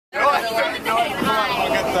I'll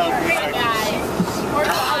get the music.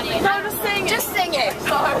 No, just sing it. Just sing it.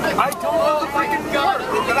 I don't know if I can go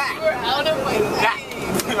to that. I don't know. That.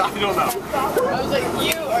 I don't know. I was like,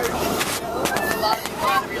 you are a lot of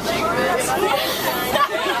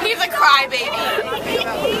He's a crybaby. He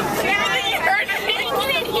heard it. He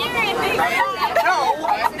didn't hear anything. No.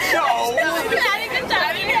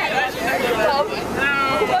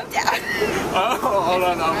 Oh, hold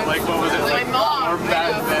on. I'm like, what was it? Like, my mom. Or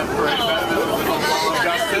bad man for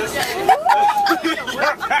justice?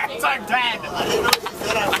 It's like dead.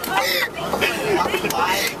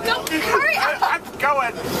 Go, hurry up. I'm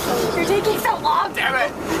going. You're taking so long. Damn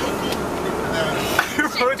it.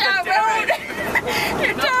 You're down road.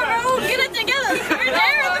 You're down road. Get it together. You're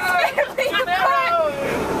there in the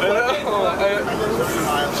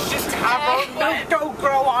Just have them don't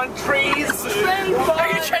grow on trees. Are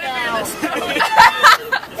you trying to hear this?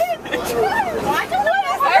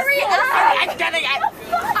 Hurry up. I'm getting it.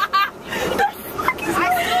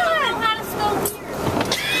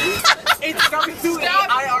 It's Stop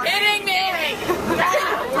hitting me.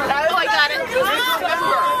 Oh, I got it.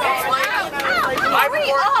 Hurry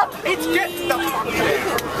up. It's getting the fuck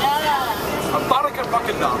there. A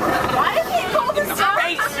fucking number. Why did he call this stop?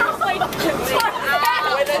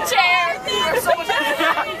 With a chair.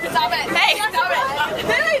 Stop it. Hey, stop it.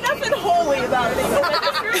 There ain't nothing holy about it.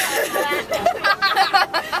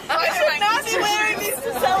 I should not be wearing these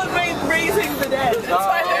to celebrate raising the dead. That's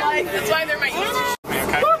why they're my easiest.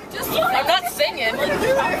 I'm not singing.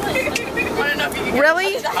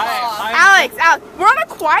 Really? Alex, we're on a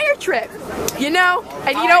choir trip, you know,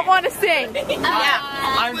 and you don't want to sing. Yeah.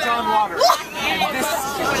 I'm John Waters. And this is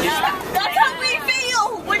That's how we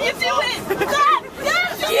feel when you do it.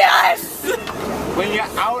 Yes! when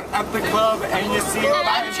you're out at the club and you see a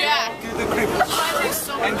body do the creep.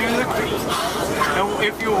 And do the creep. And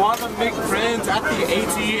if you want to make friends at the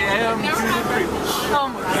ATM, do the creep.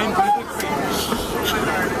 And do the creep.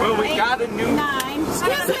 Well, we got a new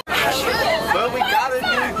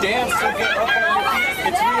dance to get up on your feet.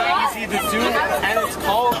 It's really easy to do, and it's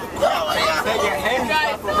called the creep. That your hands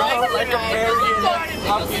up around like a marionette,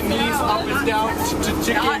 up your knees, up and down,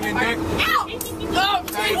 chicken your neck.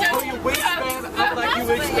 Pull your waistband up like you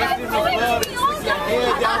expected the blood. Stick your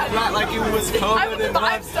hair down flat like it was covered in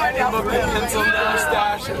mud. Come up your pencil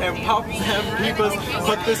mustache and pop them peepers.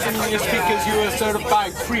 Put this in your speakers, you're a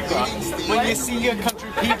certified creeper. When you see your country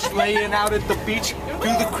peach laying out at the beach, do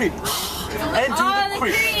the creep. And do the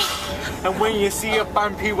creep. And when you see a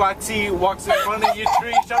fine PYT walks in front of your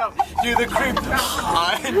tree, shut up, do the creep.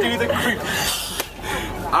 And do the creep.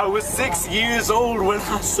 I was 6 years old when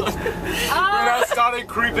I started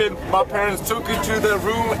creeping. My parents took me to their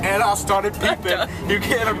room and I started peeping. You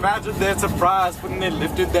can't imagine their surprise when they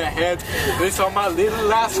lifted their heads. They saw my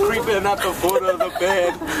little ass creeping at the foot of the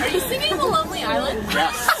bed. Are you singing The Lonely Island?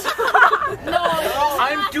 Yes. No.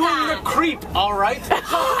 I'm doing the creep, alright? That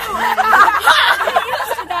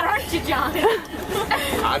hurt you, John.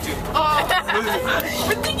 I do.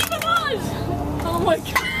 We're thinking of us. Oh my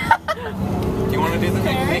god. You want to do the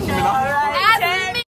creep?